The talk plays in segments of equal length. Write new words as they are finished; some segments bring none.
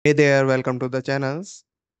Hey there, welcome to the channels.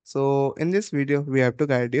 So in this video, we have to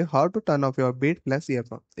guide you how to turn off your Beat Plus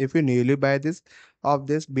earphone. If you newly buy this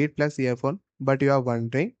Beat Plus earphone, but you are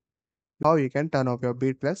wondering how you can turn off your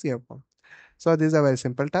Beat Plus earphone. So this is a very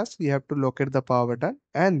simple task. You have to locate the power button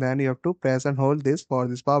and then you have to press and hold this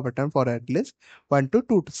power button for at least 1 to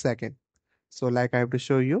 2 seconds. So like I have to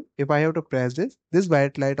show you, if I have to press this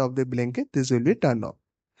white light of the blinking, this will be turned off.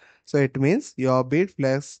 So it means your Beat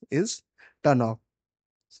Plus is turned off.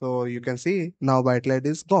 So you can see now white light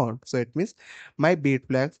is gone. So it means my beat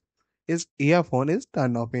flag is earphone is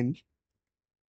turned off in